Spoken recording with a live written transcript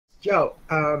Yo,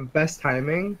 best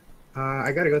timing.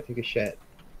 I gotta go take a shit.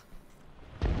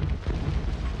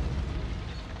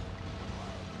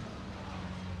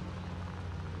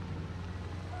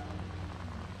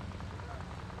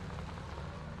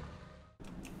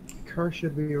 Car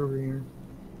should be over here.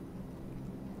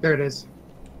 There it is.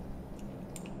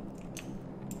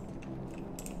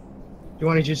 You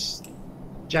want to just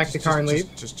jack the car and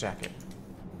leave? Just jack it.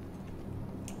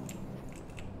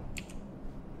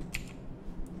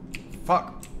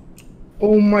 Fuck.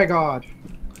 Oh my god.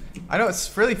 I know,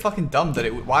 it's really fucking dumb that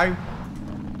it would. Why?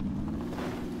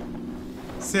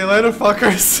 See you later,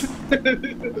 fuckers.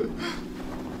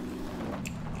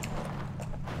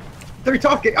 They're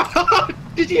talking.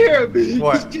 Did you hear him?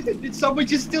 What? Did someone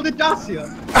just steal the Dacia?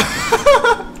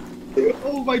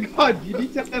 Oh my god, you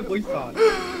need to have that voice on.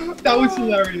 That was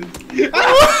hilarious.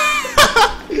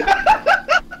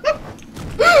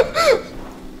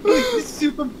 Like this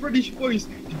super British voice.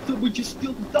 Did someone just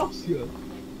steal the Dacia?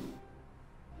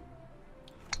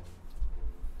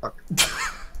 Fuck.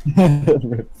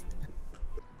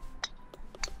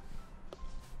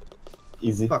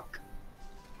 Easy. Fuck.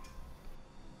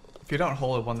 If you don't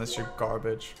hold one, that's your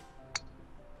garbage.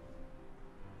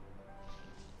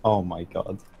 Oh my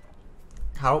god.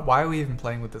 How? Why are we even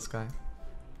playing with this guy?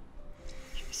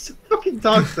 He's so fucking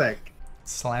toxic.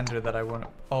 Slander that I want.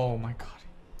 Oh my god.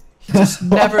 He just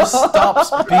never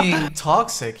stops being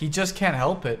toxic. He just can't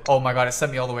help it. Oh my god, it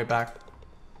sent me all the way back.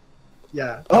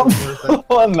 Yeah.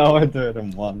 Oh, now I do it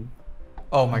in one.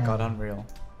 Oh my god, unreal.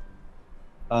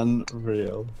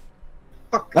 Unreal.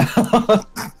 Fuck.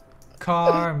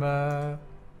 Karma.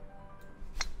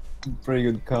 Pretty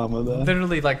good karma there.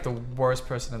 Literally like the worst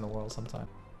person in the world sometimes.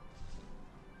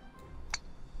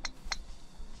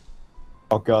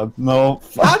 Oh god, no.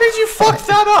 How did you fuck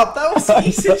that up? That was the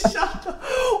easiest shot.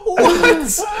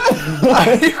 What?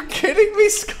 Are you kidding me,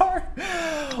 Scar?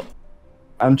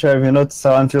 I'm Trev, you notice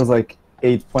how Anfield's like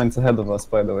 8 points ahead of us,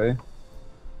 by the way.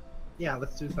 Yeah,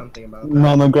 let's do something about that.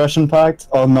 Non-aggression pact?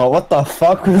 Oh no, what the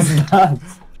fuck was that?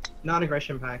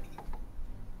 Non-aggression pact.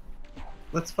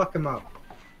 Let's fuck him up.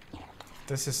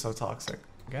 This is so toxic.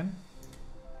 Again?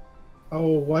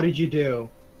 Oh, what did you do?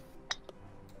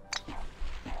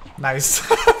 Nice.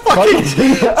 Fucking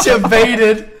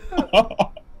debated.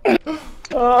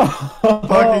 Oh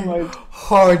Fucking my...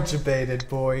 hard debated,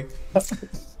 boy.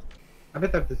 I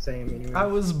bet they're the same anyway. I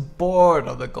was bored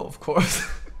on the golf course.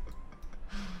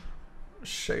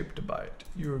 Shaped by it.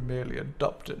 You were merely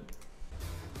adopted.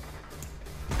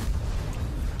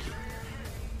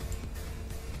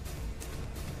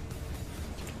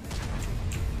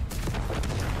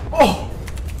 Oh!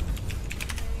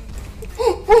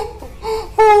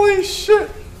 Holy shit!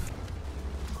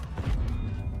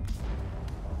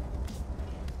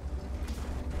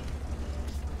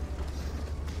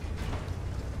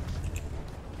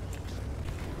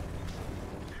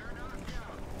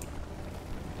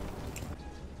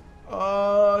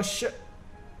 Shit.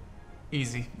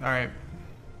 Easy. Alright.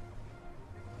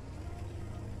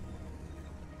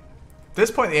 At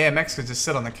this point, the AMX could just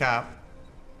sit on the cap.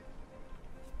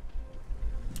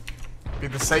 Be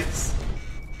the saints.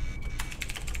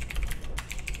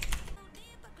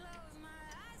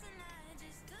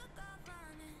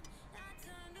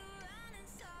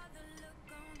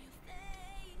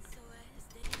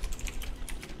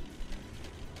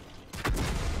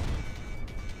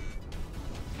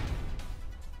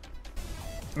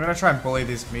 I'm gonna try and bully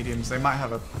these mediums. They might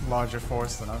have a larger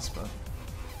force than us, but...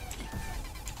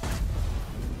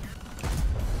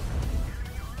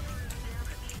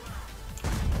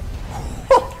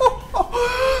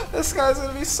 This guy's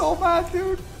gonna be so mad,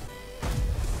 dude.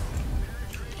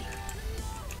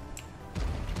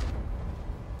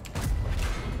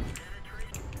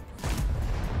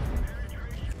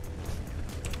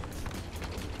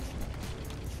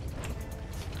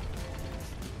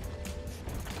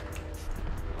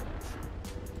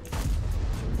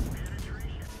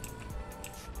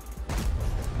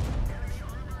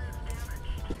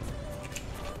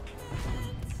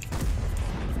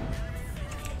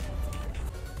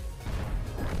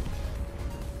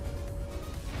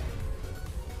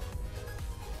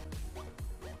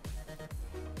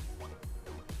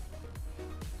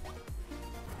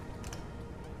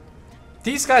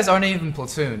 These guys aren't even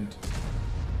platooned.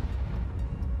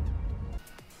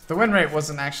 The win rate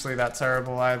wasn't actually that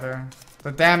terrible either.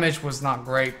 The damage was not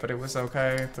great, but it was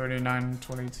okay.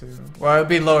 39-22. Well, it'd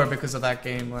be lower because of that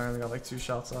game where I got like 2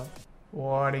 shots up.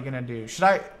 What are you gonna do? Should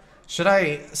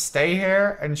I stay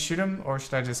here and shoot him, or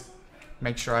should I just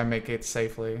make sure I make it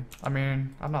safely? I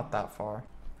mean, I'm not that far.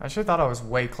 I actually thought I was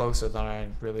way closer than I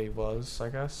really was, I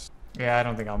guess. Yeah, I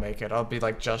don't think I'll make it. I'll be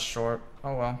like just short.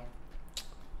 Oh well.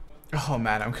 Oh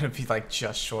man, I'm gonna be like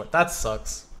just short. That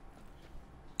sucks.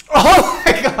 Oh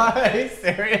my god, are you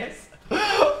serious?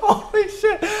 Holy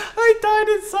shit, I died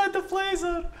inside the play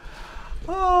zone.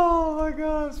 Oh my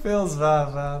god, it feels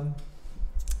bad, man.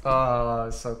 Oh,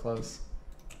 it's so close.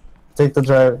 Take the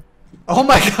drive. Oh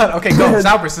my god, okay, go,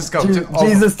 Zalbris, let's go. Oh,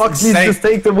 Jesus, fuck's Jesus, sake.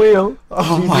 take the wheel.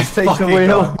 Oh Jesus, my take the fucking wheel.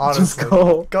 god, honestly. Just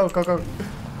go. Go, go, go.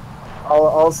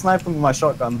 I'll snipe him with my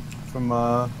shotgun from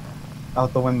out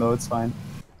the window. It's fine.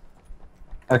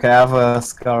 Okay, I have a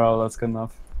Scarrow. That's good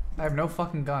enough. I have no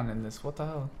fucking gun in this, what the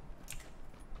hell?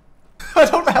 I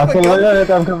don't have Okay, a gun.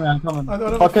 yeah, I'm coming. I'm coming. I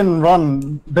don't have Fucking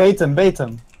run. Bait him. Bait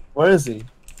him. Where is he?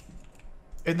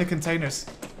 In the containers.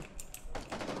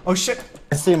 Oh shit.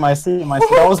 I see him. I see him. I see.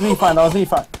 That was me. Fine. That was me.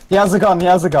 Fine. He has a gun. He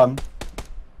has a gun.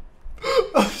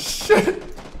 Oh shit.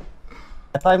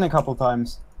 I tried him a couple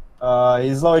times.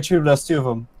 He's low HP. There's 2 of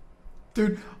them.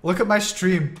 Dude, look at my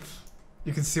stream.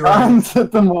 You can see where Aren't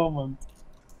at the moment.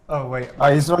 Oh wait.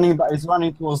 He's running. He's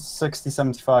running towards 60,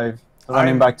 75.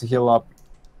 Running back to heal up.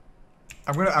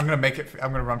 I'm gonna make it.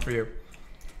 I'm gonna run for you.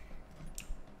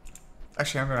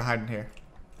 Actually, I'm gonna hide in here.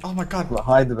 Oh my god. Well,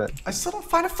 hide a bit. I still don't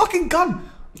find a fucking gun.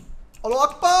 Allah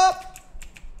Akbar.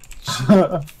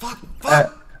 Fuck.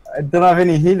 Fuck. I don't have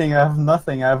any healing. I have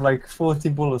nothing. I have like 40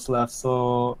 bullets left.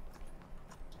 So.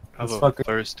 I have It's a fucking-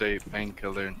 Thursday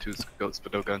painkiller and 2 scopes,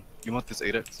 but no gun. You want this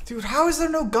 8x? Dude, how is there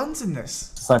no guns in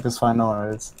this? Snipe is fine. No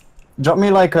worries. Drop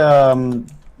me like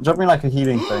a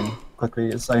healing thing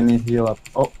quickly. So I need to heal up.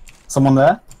 Oh, someone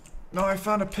there? No, I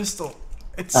found a pistol.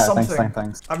 It's Alright, something.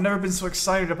 thanks. I've never been so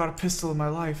excited about a pistol in my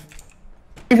life.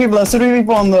 3 people. There's 3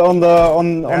 people on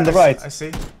the right. I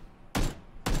see.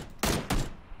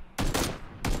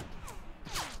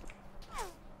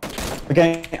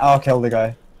 Okay, I'll kill the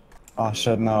guy. Oh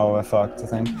shit, no, we're fucked, I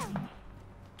think.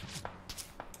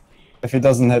 If he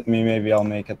doesn't hit me, maybe I'll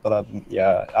make it, but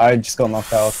yeah, I just got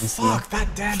knocked out instantly. Fuck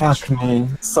that damage. Fuck me,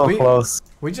 so We- close.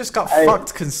 We just got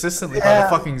fucked consistently by the Yeah.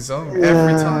 fucking zone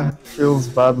every time. Feels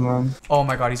bad, man. Oh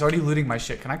my god, he's already looting my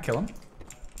shit. Can I kill him?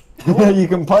 You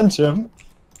can punch him.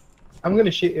 I'm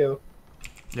gonna shoot you.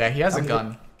 Yeah, he has a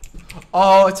gun.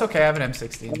 Oh, it's okay. I have an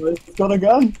M16. He's got a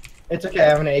gun. It's okay, I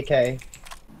have an AK.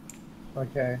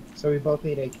 Okay, so we both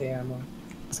need AK ammo.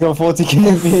 Let's go 40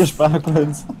 kph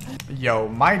backwards. Yo,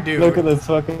 my dude. Look at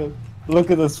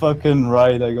this fucking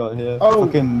ride I got here. Oh,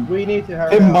 fucking we need to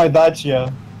hurry in up. my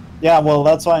Dacia. Yeah, well,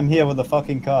 that's why I'm here with the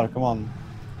fucking car. Come on.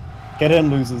 Get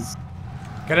in, losers.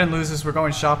 Get in, losers. We're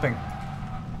going shopping.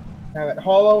 Have it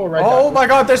hollow or red Oh dot? my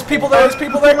god, there's people there. There's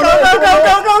people there. Go, go, go,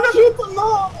 go, go, go. Shoot them,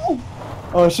 no!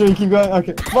 Oh, sure, keep going.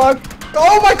 Okay, fuck!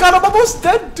 Oh my god, I'm almost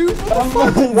dead, dude. What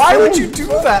the fuck? Why would you do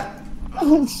that?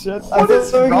 Oh shit. What I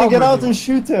is thought we were wrong gonna get with out you? and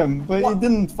shoot him, but he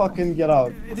didn't fucking get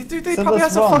out. Dude, they So probably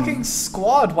that's has a wrong. fucking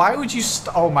squad. Why would you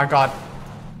oh my god.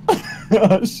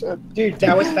 Oh shit. Dude,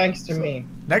 that was thanks to me.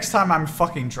 Next time I'm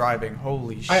fucking driving.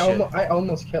 Holy shit. I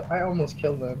almost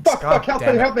killed them. Fuck, God help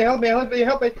damn me, it. help me, help me, help me,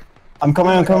 help me. I'm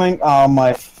coming. Oh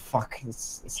my fuck.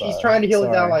 She's trying to heal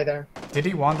his ally there. Did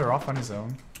he wander off on his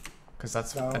own? Because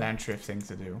that's No. an Anfield thing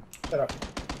to do. Shut up.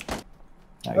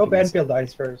 I hope Anfield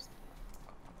dies first.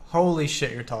 Holy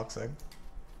shit, you're toxic.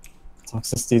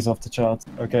 Toxicity's off the chart.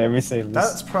 Okay, we save this.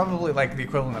 That's probably like the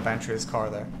equivalent of Antria's car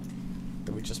there.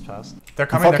 That we just passed. They're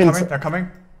coming, they're Fucking coming, they're coming.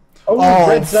 Oh,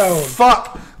 red zone.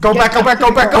 Fuck! Go back, go back,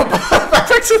 go back, go back, back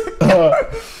to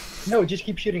the No, just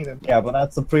keep shooting them. Yeah, but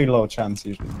that's a pretty low chance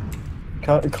usually.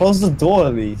 Close the door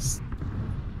at least.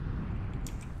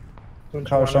 Don't you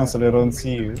Car wanna- chance that they don't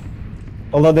see you.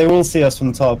 Although they will see us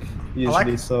from top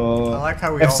usually, I so like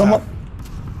how we if all someone have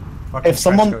fucking if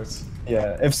someone- trench coats.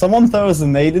 yeah, if someone throws a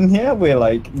nade in here, we're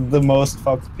like the most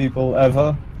fucked people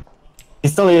ever.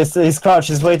 He's still here, he's crouched,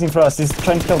 he's waiting for us, he's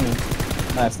trying to kill me.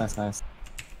 Nice.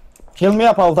 Heal me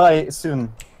up, I'll die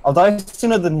soon. I'll die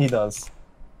sooner than he does.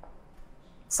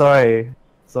 Sorry.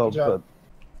 So, Good job.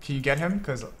 but Can you get him?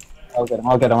 Because I'll get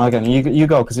him. You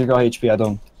go, because you got HP, I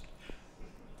don't.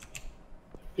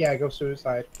 Yeah, go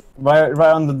suicide. Right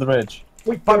under the ridge.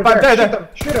 Wait, But they're there.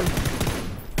 Shoot him!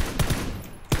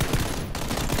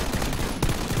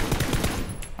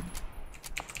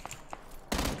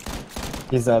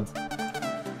 He's dead.